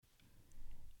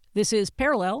This is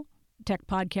Parallel, Tech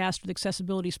Podcast with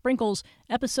Accessibility Sprinkles,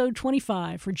 episode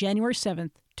 25 for January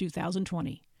 7th,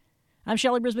 2020. I'm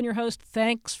Shelley Brisbane, your host.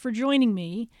 Thanks for joining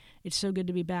me. It's so good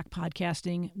to be back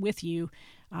podcasting with you.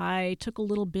 I took a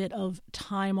little bit of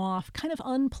time off, kind of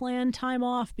unplanned time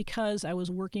off, because I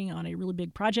was working on a really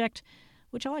big project,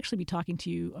 which I'll actually be talking to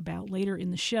you about later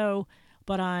in the show.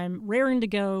 But I'm raring to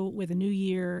go with a new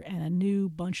year and a new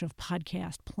bunch of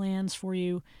podcast plans for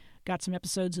you. Got some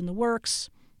episodes in the works.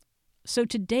 So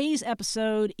today's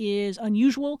episode is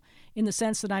unusual in the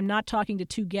sense that I'm not talking to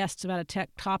two guests about a tech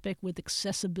topic with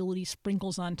accessibility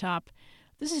sprinkles on top.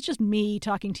 This is just me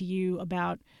talking to you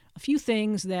about a few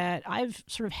things that I've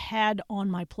sort of had on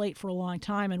my plate for a long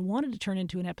time and wanted to turn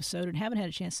into an episode and haven't had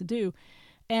a chance to do.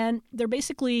 And they're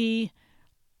basically,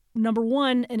 number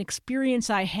one, an experience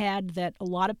I had that a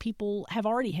lot of people have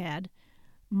already had.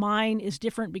 Mine is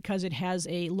different because it has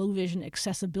a low vision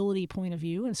accessibility point of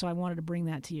view, and so I wanted to bring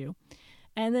that to you.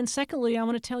 And then secondly, I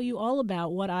want to tell you all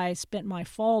about what I spent my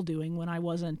fall doing when I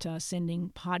wasn't sending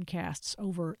podcasts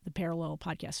over the Parallel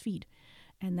podcast feed.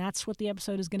 And that's what the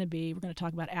episode is going to be. We're going to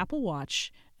talk about Apple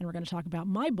Watch, and we're going to talk about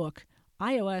my book,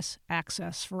 iOS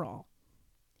Access for All.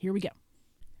 Here we go.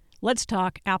 Let's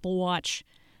talk Apple Watch.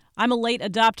 I'm a late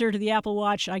adopter to the Apple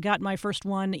Watch. I got my first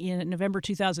one in November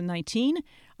 2019.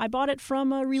 I bought it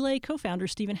from Relay co-founder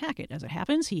Stephen Hackett. As it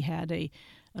happens, he had an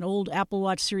old Apple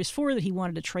Watch Series 4 that he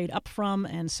wanted to trade up from,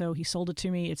 and so he sold it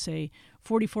to me. It's a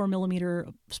 44-millimeter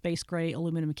space gray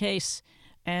aluminum case,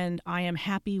 and I am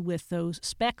happy with those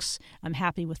specs. I'm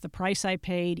happy with the price I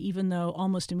paid, even though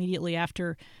almost immediately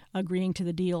after agreeing to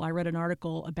the deal, I read an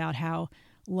article about how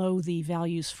low the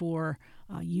values for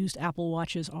used Apple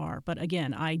Watches are. But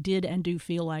again, I did and do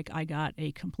feel like I got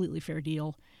a completely fair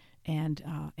deal and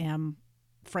am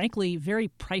frankly very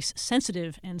price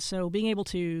sensitive. And so being able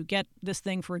to get this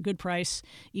thing for a good price,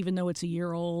 even though it's a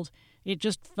year old, it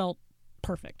just felt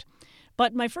perfect.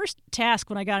 But my first task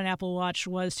when I got an Apple Watch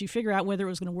was to figure out whether it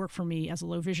was going to work for me as a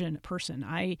low vision person.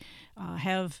 I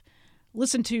have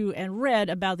listened to and read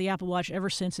about the Apple Watch ever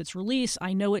since its release.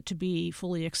 I know it to be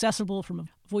fully accessible from a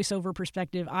voiceover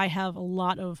perspective. I have a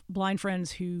lot of blind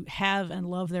friends who have and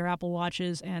love their Apple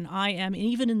Watches, and I am,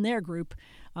 even in their group,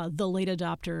 the late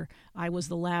adopter. I was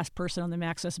the last person on the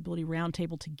Mac Accessibility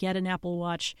Roundtable to get an Apple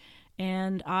Watch,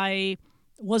 and I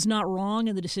was not wrong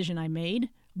in the decision I made.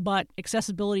 But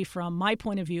accessibility from my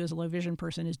point of view as a low vision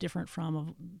person is different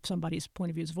from somebody's point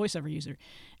of view as a voiceover user.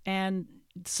 And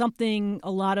something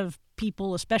a lot of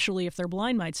people, especially if they're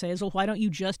blind, might say is, well, why don't you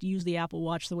just use the Apple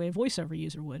Watch the way a voiceover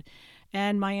user would?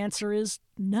 And my answer is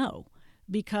no,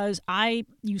 because I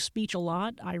use speech a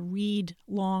lot. I read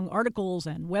long articles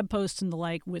and web posts and the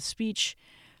like with speech.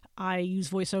 I use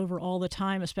voiceover all the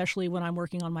time, especially when I'm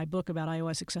working on my book about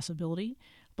iOS accessibility.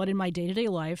 But in my day-to-day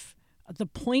life, the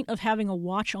point of having a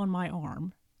watch on my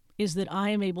arm is that I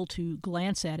am able to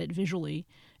glance at it visually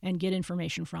and get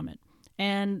information from it.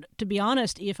 And to be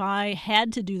honest, if I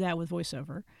had to do that with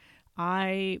voiceover,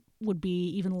 I would be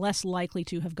even less likely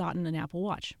to have gotten an Apple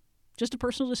Watch. Just a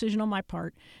personal decision on my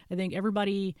part. I think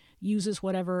everybody uses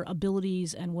whatever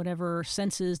abilities and whatever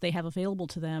senses they have available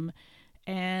to them,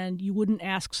 and you wouldn't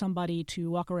ask somebody to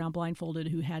walk around blindfolded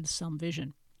who had some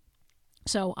vision.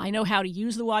 So I know how to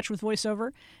use the watch with voiceover.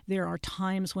 There are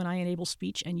times when I enable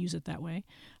speech and use it that way.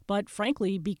 But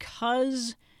frankly,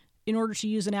 because in order to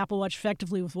use an Apple Watch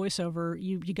effectively with voiceover,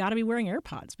 you got to be wearing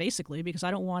AirPods, basically, because I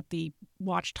don't want the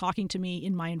watch talking to me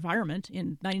in my environment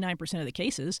in 99% of the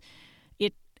cases.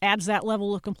 It adds that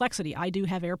level of complexity. I do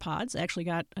have AirPods. I actually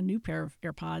got a new pair of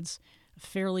AirPods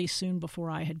fairly soon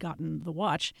before I had gotten the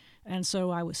watch, and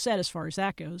so I was set as far as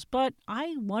that goes. But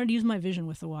I wanted to use my vision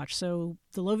with the watch, so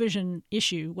the low vision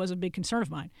issue was a big concern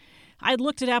of mine. I had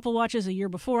looked at Apple Watches a year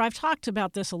before. I've talked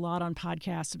about this a lot on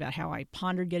podcasts about how I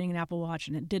pondered getting an Apple Watch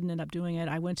and it didn't end up doing it.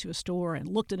 I went to a store and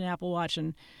looked at an Apple Watch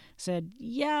and said,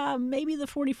 yeah, maybe the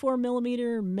 44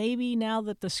 millimeter, maybe now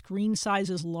that the screen size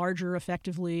is larger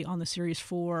effectively on the Series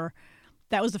 4.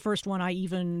 That was the first one I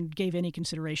even gave any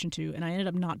consideration to, and I ended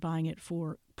up not buying it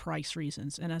for price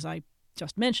reasons. And as I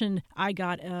just mentioned, I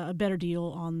got a better deal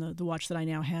on the watch that I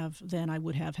now have than I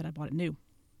would have had I bought it new.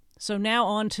 So now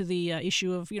on to the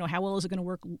issue of, how well is it going to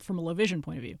work from a low vision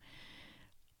point of view.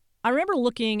 I remember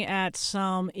looking at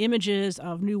some images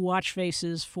of new watch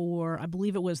faces for, I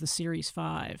believe it was the Series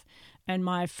 5. And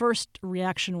my first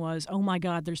reaction was, oh my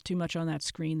God, there's too much on that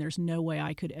screen. There's no way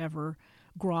I could ever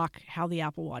grok how the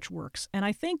Apple Watch works. And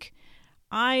I think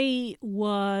I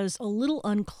was a little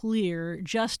unclear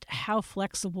just how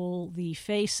flexible the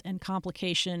face and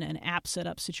complication and app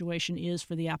setup situation is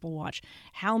for the Apple Watch.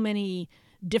 How many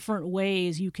different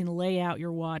ways you can lay out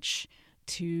your watch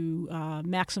to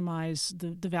maximize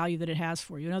the value that it has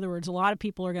for you. In other words, a lot of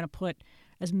people are going to put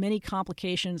as many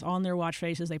complications on their watch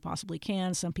face as they possibly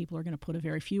can. Some people are going to put a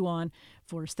very few on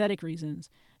for aesthetic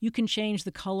reasons. You can change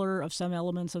the color of some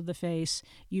elements of the face.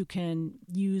 You can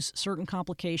use certain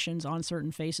complications on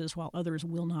certain faces while others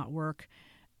will not work.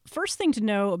 First thing to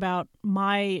know about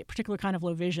my particular kind of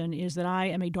low vision is that I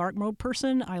am a dark mode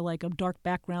person. I like a dark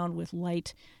background with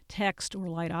light text or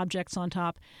light objects on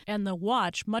top. And the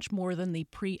watch, much more than the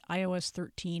pre-iOS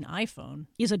 13 iPhone,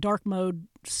 is a dark mode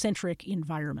centric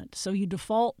environment. So you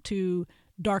default to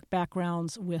dark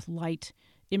backgrounds with light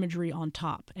imagery on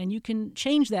top. And you can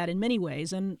change that in many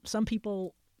ways. And some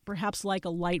people perhaps like a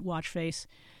light watch face,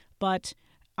 but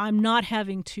I'm not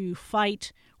having to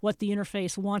fight what the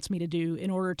interface wants me to do in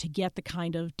order to get the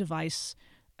kind of device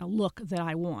look that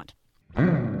I want.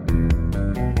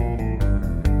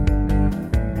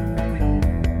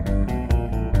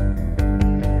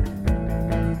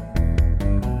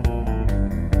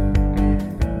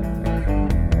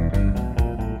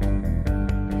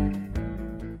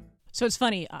 So it's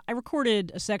funny, I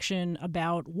recorded a section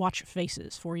about watch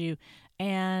faces for you,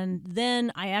 and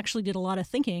then I actually did a lot of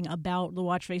thinking about the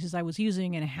watch faces I was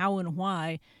using and how and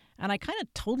why, and I kind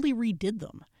of totally redid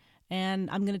them.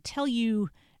 And I'm going to tell you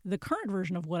the current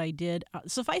version of what I did.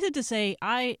 Suffice it to say,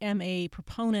 I am a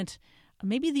proponent,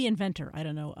 maybe the inventor, I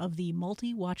don't know, of the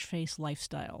multi-watch face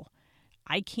lifestyle.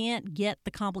 I can't get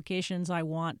the complications I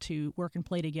want to work and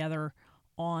play together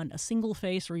on a single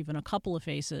face or even a couple of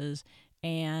faces.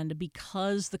 And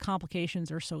because the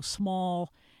complications are so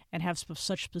small and have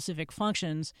such specific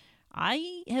functions,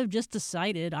 I have just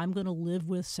decided I'm going to live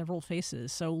with several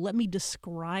faces. So let me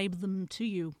describe them to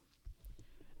you.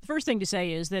 The first thing to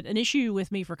say is that an issue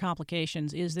with me for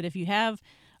complications is that if you have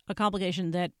a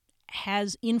complication that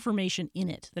has information in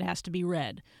it that has to be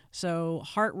read, so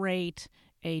heart rate,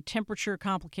 a temperature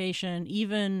complication,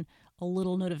 even a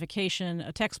little notification,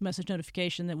 a text message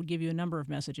notification that would give you a number of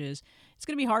messages, it's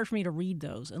going to be hard for me to read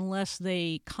those unless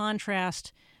they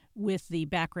contrast with the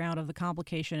background of the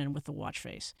complication and with the watch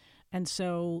face. And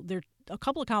so there are a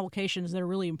couple of complications that are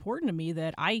really important to me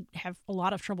that I have a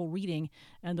lot of trouble reading,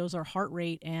 and those are heart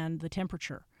rate and the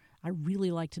temperature. I really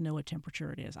like to know what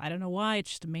temperature it is. I don't know why, it's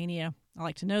just a mania. I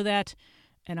like to know that,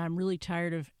 and I'm really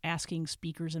tired of asking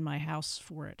speakers in my house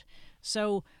for it.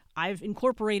 So I've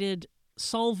incorporated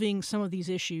solving some of these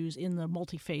issues in the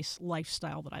multi-face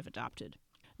lifestyle that I've adopted.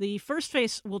 The first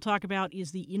face we'll talk about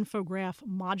is the Infograph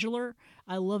Modular.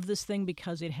 I love this thing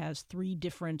because it has 3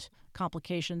 different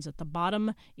complications at the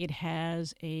bottom. It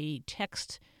has a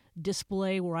text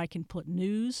display where I can put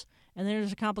news, and then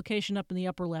there's a complication up in the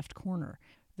upper left corner.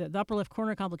 The upper left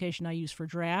corner complication I use for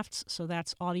drafts, so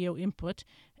that's audio input,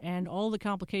 and all the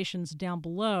complications down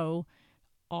below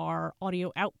are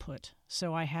audio output.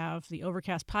 So I have the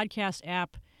Overcast podcast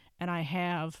app, and I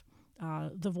have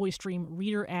the VoiceStream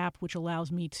Reader app, which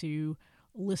allows me to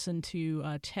listen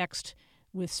to text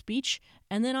with speech.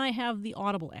 And then I have the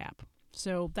Audible app.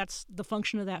 So that's the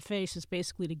function of that face, is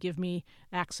basically to give me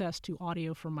access to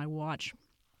audio from my watch.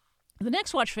 The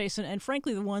next watch face, and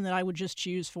frankly the one that I would just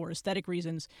choose for aesthetic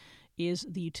reasons, is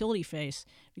the utility face,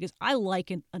 because I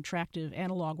like an attractive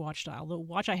analog watch style. The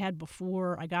watch I had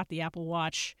before I got the Apple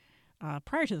Watch,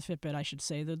 prior to the Fitbit, I should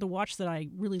say, the watch that I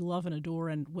really love and adore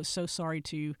and was so sorry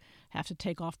to have to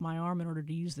take off my arm in order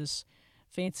to use this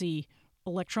fancy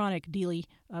electronic dealie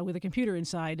with a computer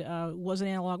inside, was an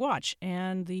analog watch.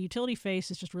 And the utility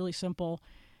face is just really simple.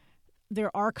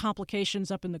 There are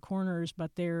complications up in the corners,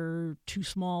 but they're too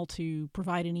small to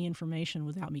provide any information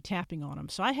without me tapping on them.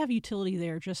 So I have utility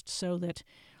there just so that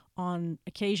on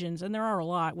occasions, and there are a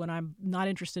lot, when I'm not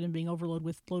interested in being loaded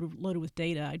with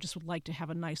data, I just would like to have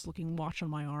a nice-looking watch on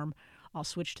my arm, I'll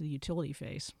switch to the utility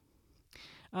face.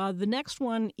 The next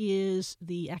one is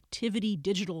the activity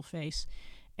digital face.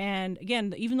 And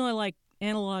again, even though I like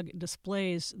analog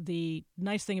displays, the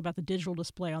nice thing about the digital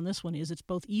display on this one is it's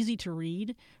both easy to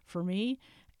read for me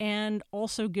and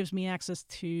also gives me access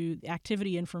to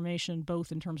activity information,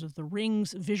 both in terms of the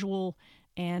rings visual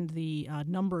and the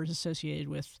numbers associated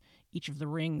with each of the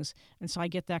rings. And so I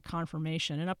get that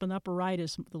confirmation. And up in the upper right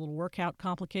is the little workout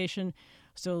complication.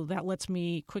 So that lets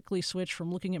me quickly switch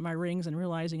from looking at my rings and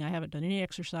realizing I haven't done any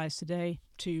exercise today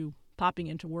to popping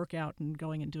into workout and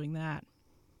going and doing that.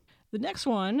 The next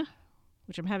one,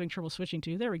 which I'm having trouble switching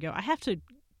to, there we go. I have to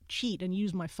cheat and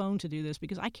use my phone to do this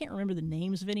because I can't remember the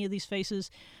names of any of these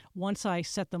faces. Once I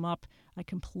set them up, I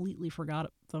completely forgot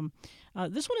them.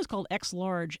 This one is called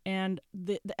X-Large, and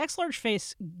the X-Large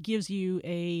face gives you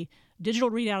a digital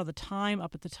readout of the time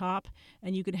up at the top,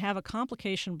 and you can have a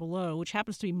complication below, which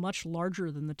happens to be much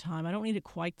larger than the time. I don't need it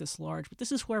quite this large, but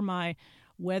this is where my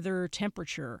weather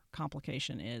temperature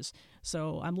complication is.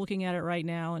 So I'm looking at it right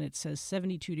now, and it says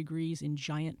 72 degrees in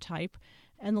giant type.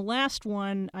 And the last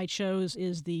one I chose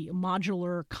is the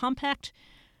Modular Compact,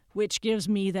 which gives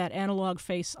me that analog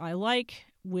face I like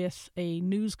with a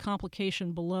news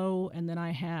complication below, and then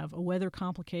I have a weather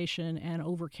complication and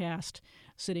overcast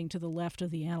sitting to the left of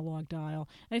the analog dial.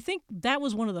 And I think that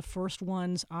was one of the first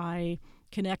ones I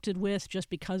connected with just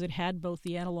because it had both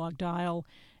the analog dial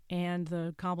and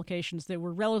the complications that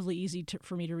were relatively easy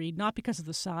for me to read, not because of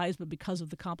the size, but because of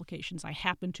the complications I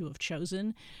happen to have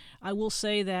chosen. I will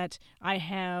say that I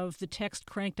have the text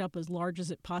cranked up as large as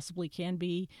it possibly can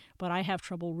be, but I have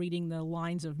trouble reading the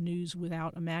lines of news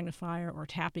without a magnifier or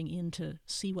tapping in to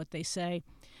see what they say.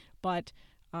 But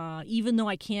even though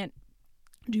I can't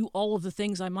do all of the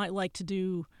things I might like to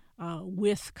do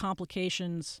with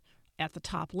complications at the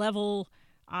top level,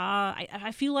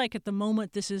 I feel like at the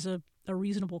moment this is a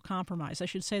reasonable compromise. I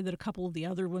should say that a couple of the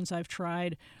other ones I've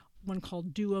tried, one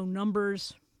called Duo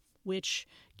Numbers, which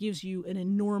gives you an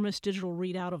enormous digital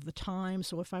readout of the time.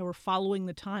 So if I were following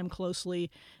the time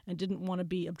closely and didn't want to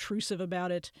be obtrusive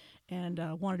about it and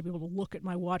wanted to be able to look at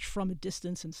my watch from a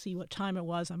distance and see what time it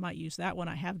was, I might use that one.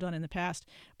 I have done in the past,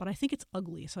 but I think it's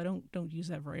ugly, so I don't use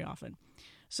that very often.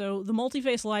 So the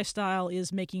multi-face lifestyle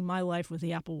is making my life with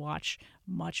the Apple Watch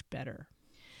much better.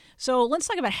 So let's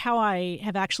talk about how I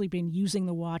have actually been using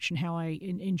the watch and how I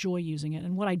enjoy using it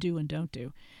and what I do and don't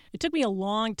do. It took me a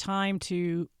long time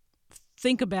to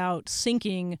think about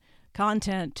syncing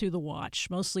content to the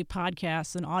watch, mostly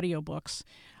podcasts and audiobooks.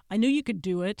 I knew you could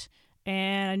do it,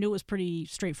 and I knew it was pretty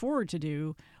straightforward to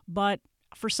do, but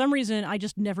for some reason, I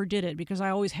just never did it because I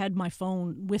always had my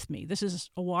phone with me. This is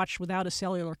a watch without a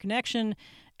cellular connection,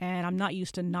 and I'm not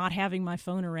used to not having my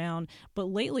phone around. But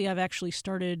lately, I've actually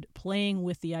started playing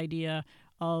with the idea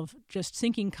of just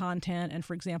syncing content and,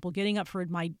 for example, getting up from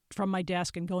my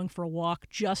desk and going for a walk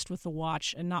just with the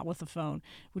watch and not with the phone,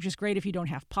 which is great if you don't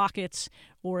have pockets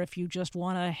or if you just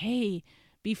want to,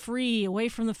 be free away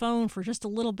from the phone for just a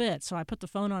little bit. So I put the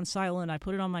phone on silent, I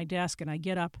put it on my desk, and I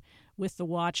get up with the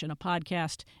watch and a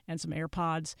podcast and some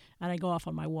AirPods, and I go off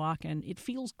on my walk, and it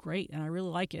feels great, and I really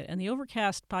like it. And the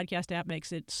Overcast podcast app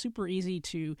makes it super easy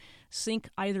to sync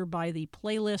either by the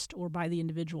playlist or by the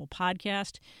individual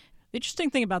podcast. The interesting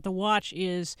thing about the watch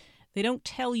is they don't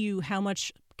tell you how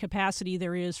much capacity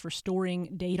there is for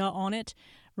storing data on it.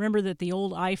 Remember that the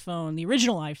old iPhone, the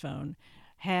original iPhone,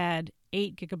 had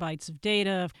 8 gigabytes of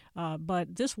data,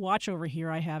 but this watch over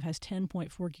here I have has 10.4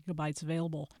 gigabytes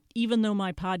available. Even though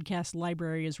my podcast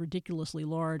library is ridiculously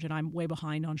large and I'm way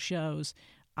behind on shows,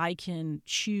 I can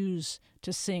choose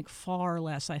to sync far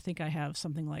less. I think I have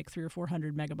something like 300 or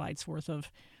 400 megabytes worth of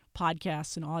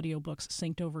podcasts and audiobooks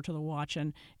synced over to the watch,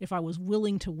 and if I was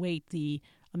willing to wait the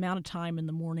amount of time in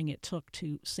the morning it took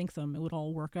to sync them, it would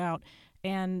all work out.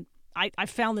 And I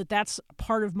found that that's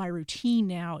part of my routine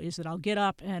now, is that I'll get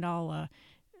up and I'll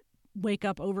wake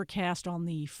up Overcast on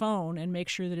the phone and make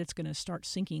sure that it's going to start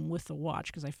syncing with the watch,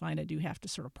 because I find I do have to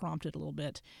sort of prompt it a little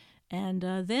bit. And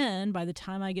then by the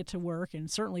time I get to work,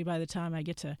 and certainly by the time I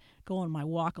get to go on my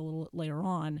walk a little later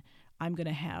on, I'm going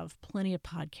to have plenty of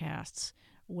podcasts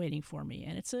waiting for me.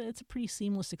 And it's a pretty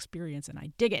seamless experience, and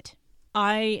I dig it.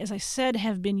 I, as I said,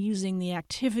 have been using the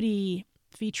activity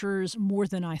features more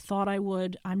than I thought I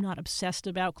would. I'm not obsessed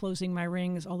about closing my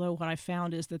rings, although what I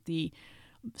found is that the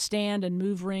stand and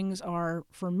move rings are,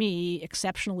 for me,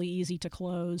 exceptionally easy to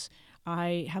close.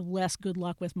 I have less good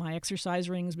luck with my exercise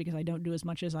rings because I don't do as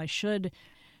much as I should.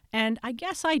 And I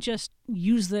guess I just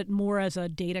use that more as a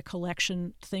data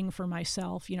collection thing for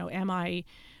myself. Am I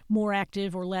more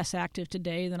active or less active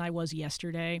today than I was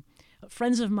yesterday?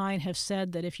 Friends of mine have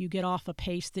said that if you get off a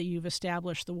pace that you've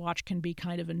established, the watch can be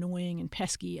kind of annoying and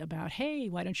pesky about, hey,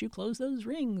 why don't you close those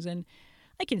rings? And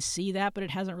I can see that, but it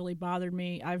hasn't really bothered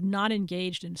me. I've not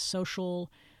engaged in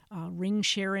social ring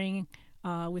sharing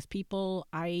with people.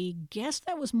 I guess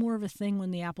that was more of a thing when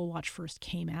the Apple Watch first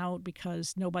came out,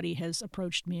 because nobody has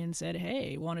approached me and said,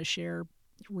 hey, want to share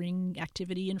ring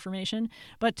activity information?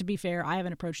 But to be fair, I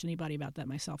haven't approached anybody about that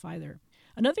myself either.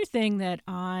 Another thing that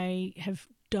I have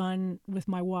done with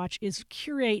my watch is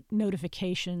curate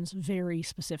notifications very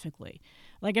specifically.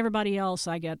 Like everybody else,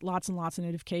 I get lots and lots of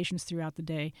notifications throughout the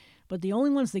day, but the only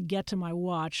ones that get to my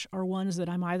watch are ones that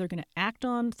I'm either going to act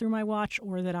on through my watch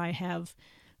or that I have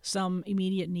some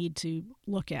immediate need to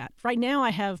look at. Right now,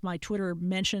 I have my Twitter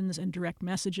mentions and direct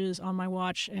messages on my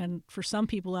watch, and for some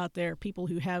people out there, people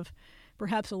who have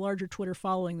perhaps a larger Twitter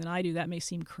following than I do, that may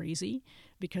seem crazy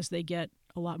because they get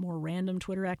a lot more random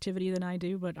Twitter activity than I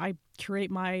do, but I curate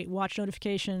my watch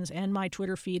notifications and my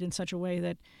Twitter feed in such a way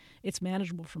that it's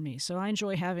manageable for me. So I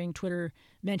enjoy having Twitter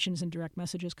mentions and direct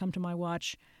messages come to my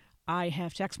watch. I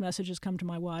have text messages come to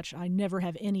my watch. I never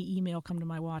have any email come to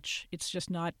my watch. It's just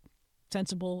not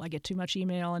sensible. I get too much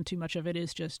email, and too much of it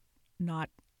is just not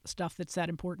stuff that's that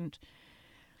important.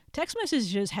 Text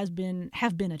messages have been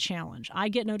a challenge. I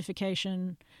get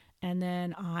notification, and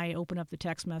then I open up the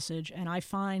text message, and I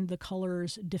find the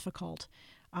colors difficult.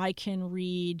 I can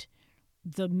read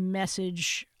the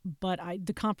message, but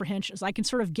the comprehension, I can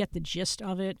sort of get the gist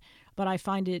of it, but I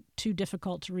find it too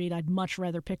difficult to read. I'd much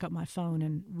rather pick up my phone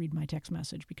and read my text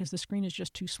message because the screen is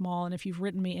just too small. And if you've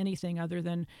written me anything other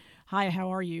than, "Hi,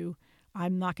 how are you?"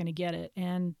 I'm not going to get it.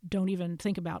 And don't even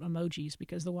think about emojis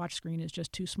because the watch screen is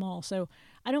just too small. So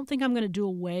I don't think I'm going to do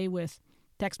away with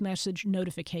text message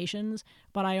notifications,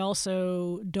 but I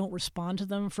also don't respond to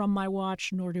them from my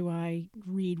watch, nor do I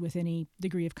read with any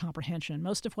degree of comprehension.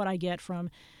 Most of what I get from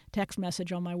text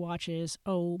message on my watch is,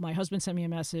 oh, my husband sent me a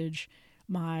message,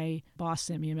 my boss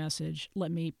sent me a message,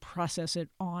 let me process it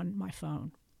on my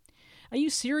phone. I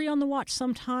use Siri on the watch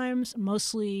sometimes,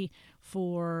 mostly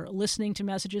for listening to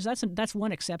messages. That's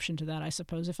one exception to that, I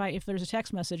suppose. If there's a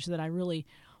text message that I really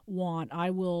want, I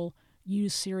will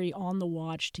use Siri on the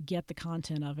watch to get the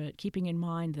content of it, keeping in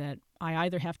mind that I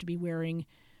either have to be wearing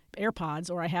AirPods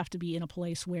or I have to be in a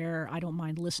place where I don't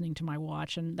mind listening to my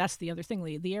watch. And that's the other thing.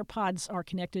 The AirPods are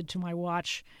connected to my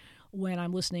watch when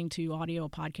I'm listening to audio, a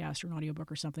podcast, or an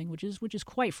audiobook or something, which is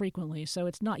quite frequently. So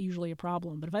it's not usually a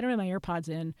problem. But if I don't have my AirPods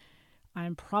in,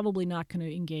 I'm probably not going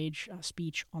to engage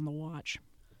speech on the watch.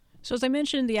 So as I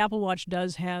mentioned, the Apple Watch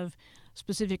does have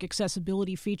specific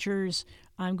accessibility features.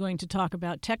 I'm going to talk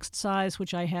about text size,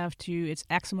 which I have to its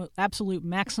absolute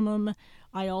maximum.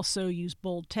 I also use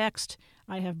bold text.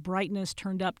 I have brightness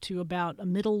turned up to about a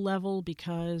middle level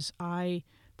because I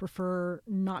prefer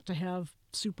not to have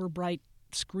super bright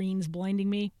screens blinding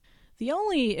me. The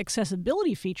only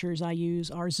accessibility features I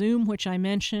use are Zoom, which I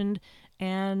mentioned,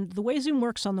 and the way Zoom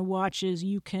works on the watch is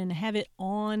you can have it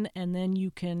on and then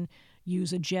you can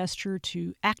use a gesture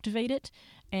to activate it,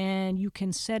 and you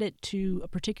can set it to a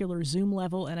particular zoom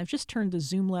level, and I've just turned the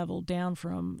zoom level down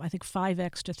from, I think,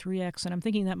 5x to 3x, and I'm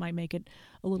thinking that might make it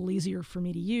a little easier for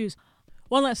me to use.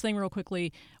 One last thing real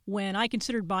quickly. When I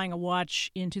considered buying a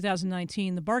watch in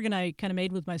 2019, the bargain I kind of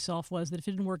made with myself was that if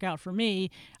it didn't work out for me,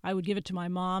 I would give it to my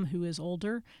mom, who is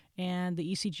older, and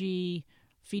the ECG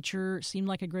feature seemed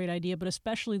like a great idea, but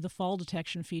especially the fall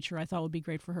detection feature I thought would be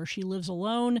great for her. She lives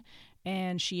alone,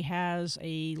 and she has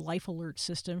a life alert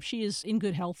system. She is in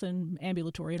good health and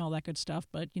ambulatory and all that good stuff,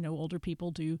 but, older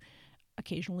people do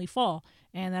occasionally fall,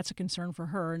 and that's a concern for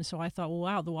her. And so I thought, well,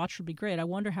 wow, the watch would be great. I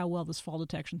wonder how well this fall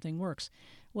detection thing works.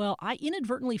 Well, I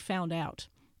inadvertently found out.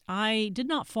 I did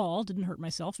not fall, didn't hurt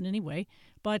myself in any way,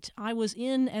 but I was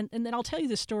in, and then I'll tell you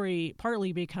this story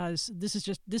partly because this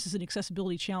is an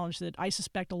accessibility challenge that I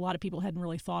suspect a lot of people hadn't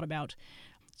really thought about.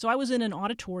 So I was in an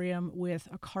auditorium with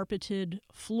a carpeted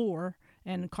floor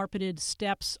and carpeted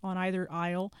steps on either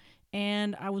aisle,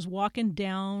 and I was walking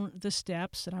down the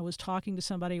steps, and I was talking to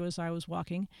somebody as I was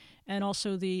walking. And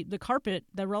also the carpet,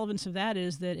 the relevance of that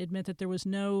is that it meant that there was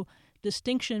no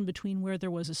distinction between where there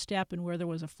was a step and where there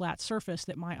was a flat surface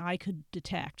that my eye could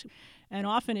detect. And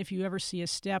often if you ever see a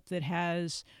step that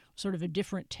has sort of a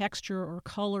different texture or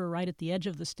color right at the edge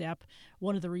of the step,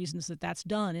 one of the reasons that that's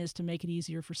done is to make it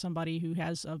easier for somebody who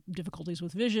has difficulties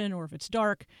with vision, or if it's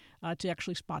dark, to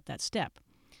actually spot that step.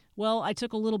 Well, I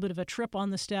took a little bit of a trip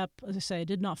on the step. As I say, I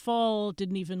did not fall,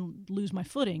 didn't even lose my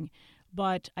footing,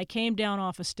 but I came down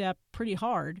off a step pretty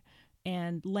hard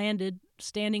and landed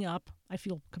standing up. I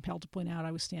feel compelled to point out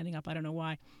I was standing up, I don't know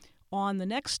why, on the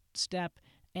next step,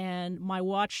 and my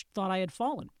watch thought I had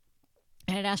fallen.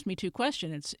 And it asked me two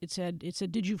questions. It said,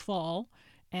 "Did you fall?"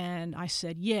 And I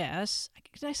said, yes.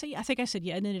 I think I said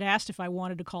yeah. And then it asked if I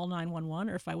wanted to call 911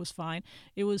 or if I was fine.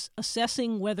 It was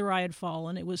assessing whether I had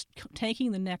fallen. It was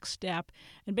taking the next step.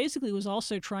 And basically it was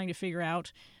also trying to figure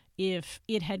out if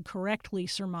it had correctly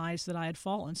surmised that I had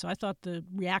fallen. So I thought the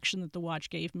reaction that the watch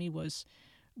gave me was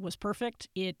perfect.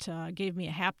 It gave me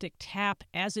a haptic tap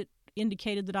as it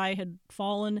indicated that I had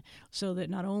fallen, so that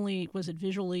not only was it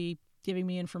visually giving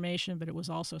me information, but it was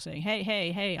also saying,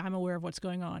 hey, I'm aware of what's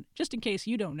going on. Just in case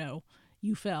you don't know,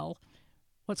 you fell.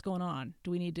 What's going on? Do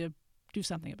we need to do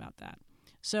something about that?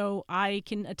 So I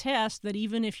can attest that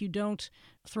even if you don't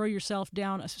throw yourself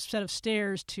down a set of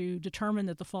stairs to determine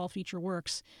that the fall feature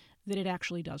works, that it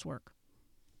actually does work.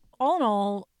 All in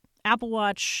all, Apple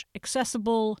Watch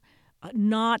accessible,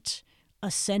 not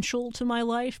essential to my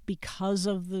life because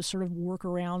of the sort of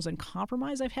workarounds and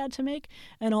compromise I've had to make,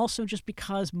 and also just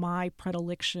because my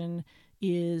predilection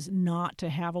is not to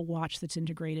have a watch that's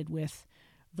integrated with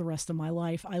the rest of my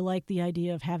life. I like the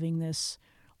idea of having this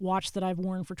watch that I've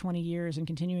worn for 20 years and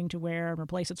continuing to wear and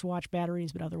replace its watch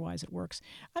batteries, but otherwise it works.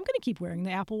 I'm going to keep wearing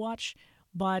the Apple Watch,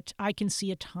 but I can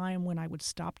see a time when I would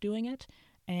stop doing it.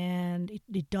 And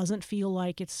it doesn't feel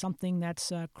like it's something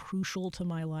that's crucial to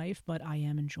my life, but I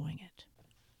am enjoying it.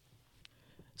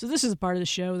 So this is a part of the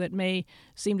show that may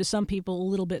seem to some people a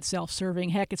little bit self-serving.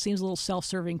 Heck, it seems a little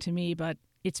self-serving to me, but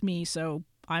it's me, so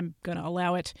I'm going to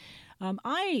allow it.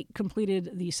 I completed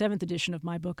the 7th edition of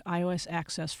my book, iOS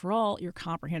Access for All, Your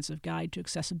Comprehensive Guide to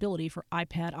Accessibility for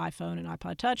iPad, iPhone, and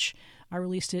iPod Touch. I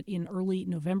released it in early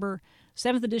November.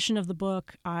 7th edition of the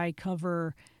book, I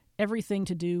cover everything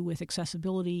to do with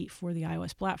accessibility for the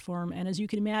iOS platform. And as you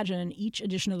can imagine, each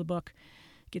edition of the book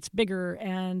gets bigger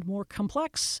and more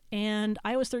complex. And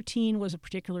iOS 13 was a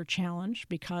particular challenge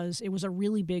because it was a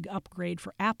really big upgrade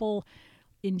for Apple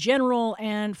in general,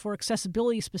 and for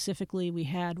accessibility specifically. We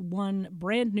had one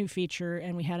brand new feature,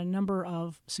 and we had a number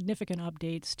of significant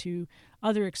updates to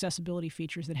other accessibility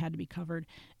features that had to be covered.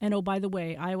 And oh, by the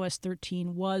way, iOS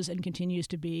 13 was and continues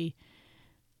to be,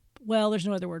 well, there's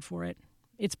no other word for it.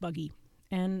 It's buggy.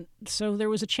 And so there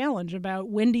was a challenge about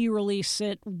when do you release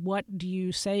it, what do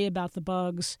you say about the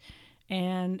bugs,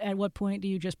 and at what point do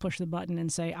you just push the button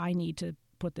and say, I need to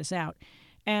put this out.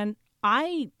 And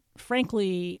I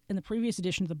frankly, in the previous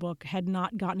edition of the book, had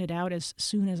not gotten it out as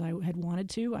soon as I had wanted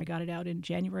to. I got it out in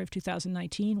January of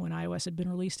 2019 when iOS had been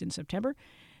released in September.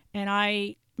 And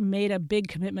I made a big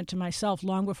commitment to myself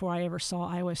long before I ever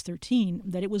saw iOS 13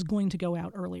 that it was going to go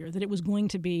out earlier, that it was going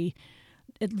to be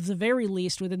at the very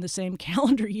least within the same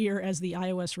calendar year as the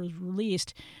iOS was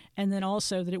released, and then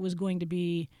also that it was going to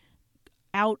be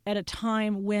out at a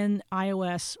time when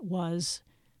iOS was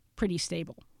pretty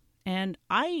stable. And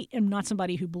I am not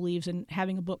somebody who believes in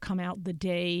having a book come out the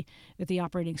day that the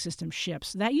operating system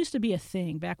ships. That used to be a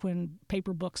thing back when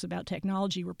paper books about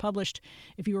technology were published.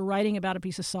 If you were writing about a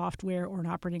piece of software or an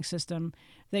operating system,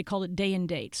 they called it day and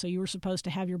date. So you were supposed to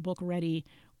have your book ready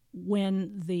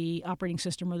when the operating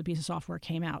system or the piece of software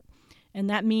came out.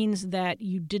 And that means that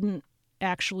you didn't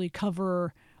actually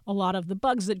cover a lot of the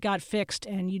bugs that got fixed,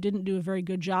 and you didn't do a very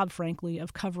good job, frankly,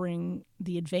 of covering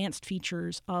the advanced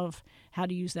features of how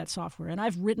to use that software. And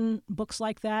I've written books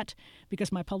like that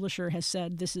because my publisher has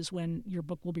said this is when your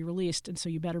book will be released, and so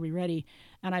you better be ready.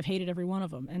 And I've hated every one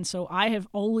of them. And so I have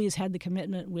always had the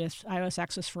commitment with iOS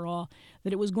Access for All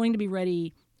that it was going to be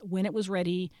ready when it was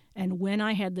ready and when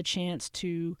I had the chance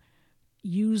to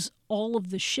use all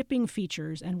of the shipping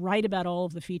features and write about all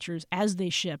of the features as they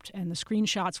shipped. And the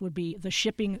screenshots would be the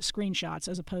shipping screenshots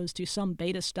as opposed to some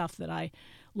beta stuff that I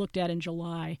looked at in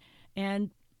July.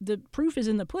 And the proof is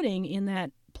in the pudding in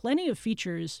that plenty of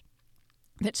features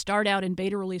that start out in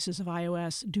beta releases of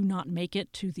iOS do not make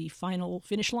it to the final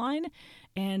finish line,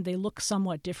 and they look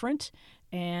somewhat different.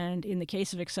 And in the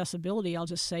case of accessibility, I'll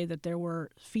just say that there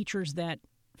were features that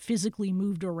physically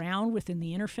moved around within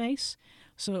the interface.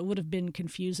 So it would have been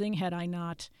confusing had I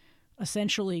not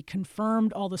essentially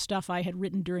confirmed all the stuff I had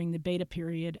written during the beta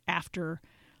period after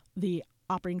the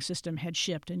operating system had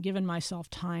shipped and given myself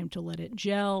time to let it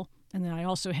gel. And then I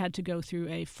also had to go through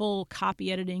a full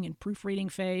copy editing and proofreading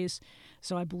phase.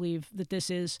 So I believe that this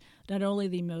is not only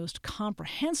the most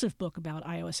comprehensive book about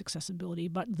iOS accessibility,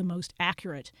 but the most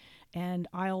accurate. And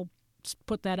I'll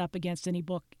put that up against any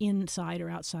book inside or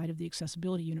outside of the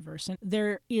accessibility universe. And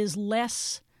there is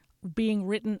less being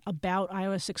written about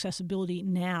iOS accessibility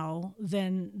now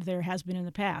than there has been in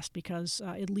the past, because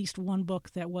at least one book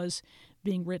that was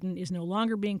being written is no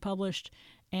longer being published.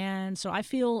 And so I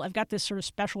feel I've got this sort of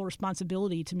special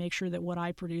responsibility to make sure that what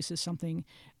I produce is something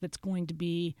that's going to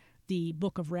be the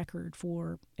book of record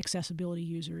for accessibility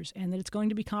users, and that it's going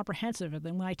to be comprehensive. And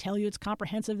then when I tell you it's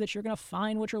comprehensive, that you're going to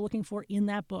find what you're looking for in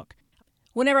that book.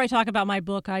 Whenever I talk about my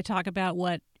book, I talk about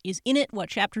what is in it, what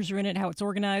chapters are in it, how it's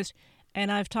organized. And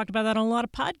I've talked about that on a lot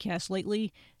of podcasts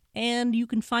lately, and you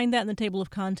can find that in the table of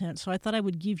contents. So I thought I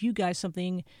would give you guys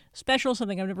something special,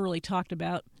 something I've never really talked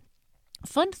about,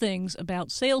 fun things about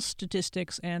sales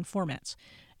statistics and formats.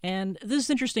 And this is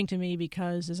interesting to me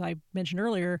because, as I mentioned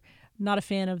earlier, I'm not a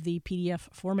fan of the PDF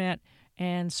format,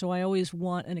 and so I always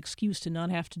want an excuse to not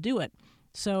have to do it.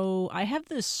 So I have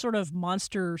this sort of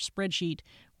monster spreadsheet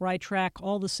where I track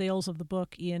all the sales of the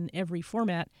book in every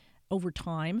format over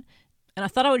time. And I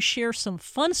thought I would share some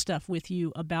fun stuff with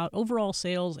you about overall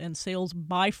sales and sales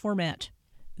by format.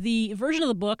 The version of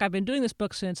the book, I've been doing this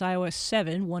book since iOS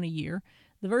 7, one a year.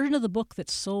 The version of the book that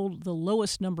sold the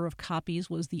lowest number of copies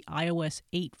was the iOS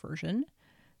 8 version.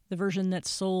 The version that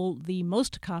sold the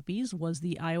most copies was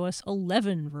the iOS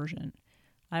 11 version.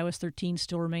 iOS 13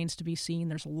 still remains to be seen.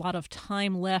 There's a lot of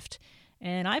time left,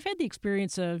 and I've had the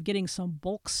experience of getting some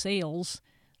bulk sales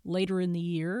later in the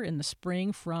year, in the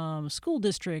spring, from school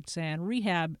districts and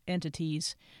rehab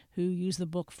entities who use the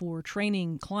book for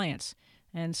training clients.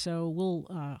 And so we'll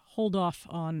hold off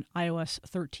on iOS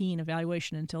 13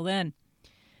 evaluation until then.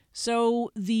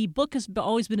 So the book has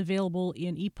always been available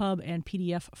in EPUB and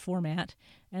PDF format.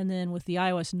 And then with the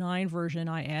iOS 9 version,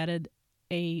 I added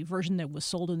a version that was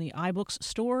sold in the iBooks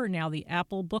store, now the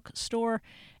Apple Book Store.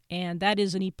 And that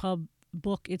is an EPUB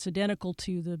book. It's identical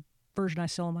to the version I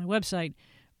sell on my website.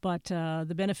 But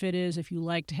the benefit is if you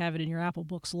like to have it in your Apple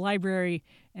Books library,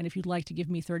 and if you'd like to give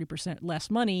me 30% less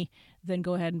money, then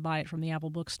go ahead and buy it from the Apple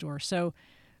Book Store. So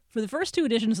for the first two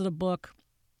editions of the book,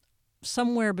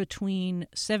 somewhere between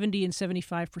 70 and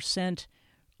 75%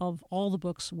 of all the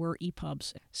books were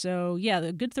EPUBs. So yeah,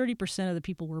 a good 30% of the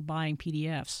people were buying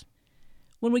PDFs.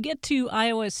 When we get to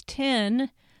iOS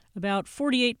 10, about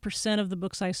 48% of the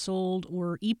books I sold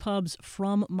were EPUBs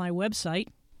from my website,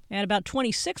 and about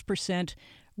 26%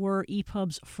 were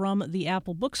EPUBs from the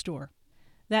Apple Bookstore.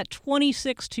 That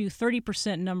 26 to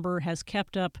 30% number has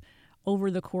kept up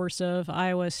over the course of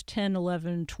iOS 10,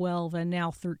 11, 12, and now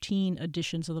 13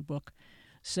 editions of the book.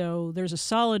 So there's a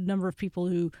solid number of people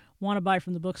who want to buy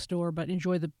from the bookstore but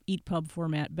enjoy the EPUB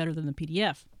format better than the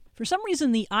PDF. For some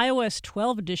reason, the iOS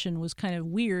 12 edition was kind of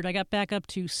weird. I got back up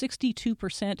to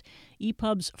 62%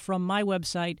 EPUBs from my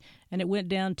website, and it went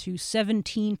down to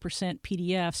 17%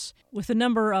 PDFs, with the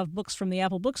number of books from the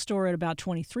Apple Bookstore at about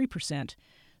 23%.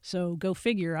 So go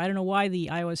figure. I don't know why the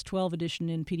iOS 12 edition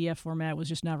in PDF format was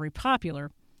just not very popular.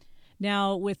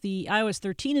 Now, with the iOS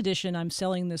 13 edition, I'm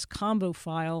selling this combo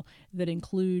file that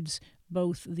includes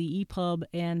both the EPUB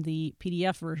and the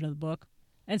PDF version of the book.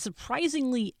 And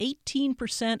surprisingly,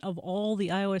 18% of all the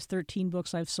iOS 13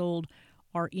 books I've sold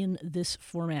are in this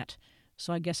format.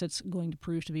 So I guess it's going to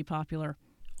prove to be popular.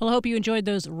 Well, I hope you enjoyed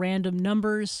those random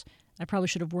numbers. I probably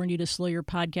should have warned you to slow your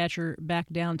podcatcher back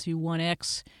down to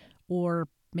 1x, or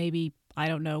maybe, I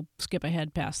don't know, skip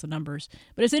ahead past the numbers.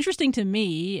 But it's interesting to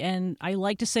me, and I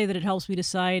like to say that it helps me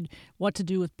decide what to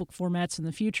do with book formats in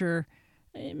the future.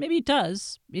 Maybe it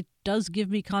does. It does give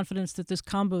me confidence that this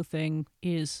combo thing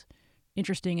is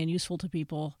interesting and useful to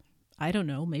people. I don't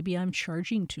know, maybe I'm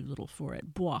charging too little for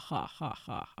it. Bwah, ha, ha,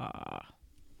 ha, ha.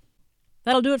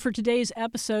 That'll do it for today's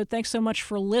episode. Thanks so much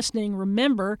for listening.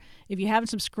 Remember, if you haven't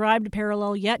subscribed to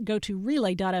Parallel yet, go to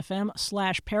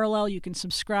relay.fm/parallel. You can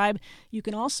subscribe. You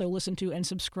can also listen to and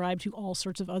subscribe to all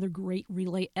sorts of other great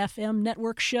Relay FM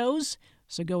network shows.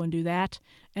 So go and do that.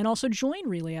 And also join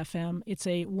Relay FM. It's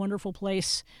a wonderful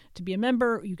place to be a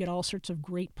member. You get all sorts of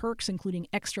great perks, including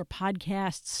extra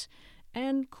podcasts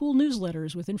and cool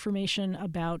newsletters with information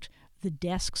about the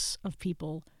desks of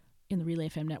people in the Relay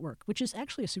FM network, which is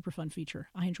actually a super fun feature.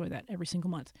 I enjoy that every single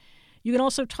month. You can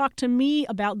also talk to me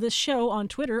about this show on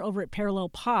Twitter over at Parallel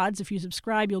Pods. If you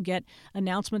subscribe, you'll get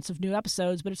announcements of new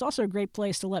episodes, but it's also a great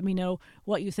place to let me know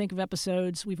what you think of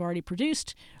episodes we've already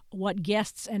produced, what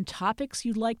guests and topics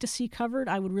you'd like to see covered.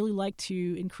 I would really like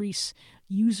to increase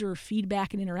user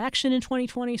feedback and interaction in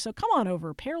 2020, so come on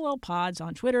over, Parallel Pods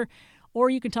on Twitter, or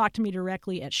you can talk to me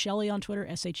directly at Shelley on Twitter,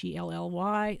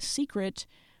 SHELLY, secret.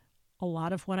 A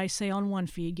lot of what I say on one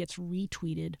feed gets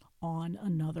retweeted on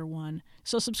another one.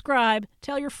 So subscribe,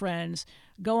 tell your friends,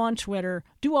 go on Twitter,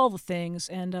 do all the things,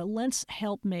 and let's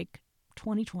help make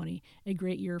 2020 a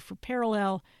great year for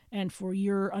Parallel and for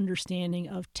your understanding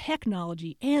of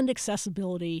technology and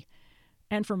accessibility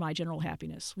and for my general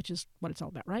happiness, which is what it's all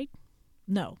about, right?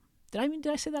 No. Did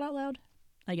I say that out loud?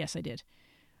 I guess I did.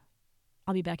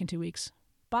 I'll be back in 2 weeks.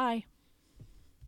 Bye.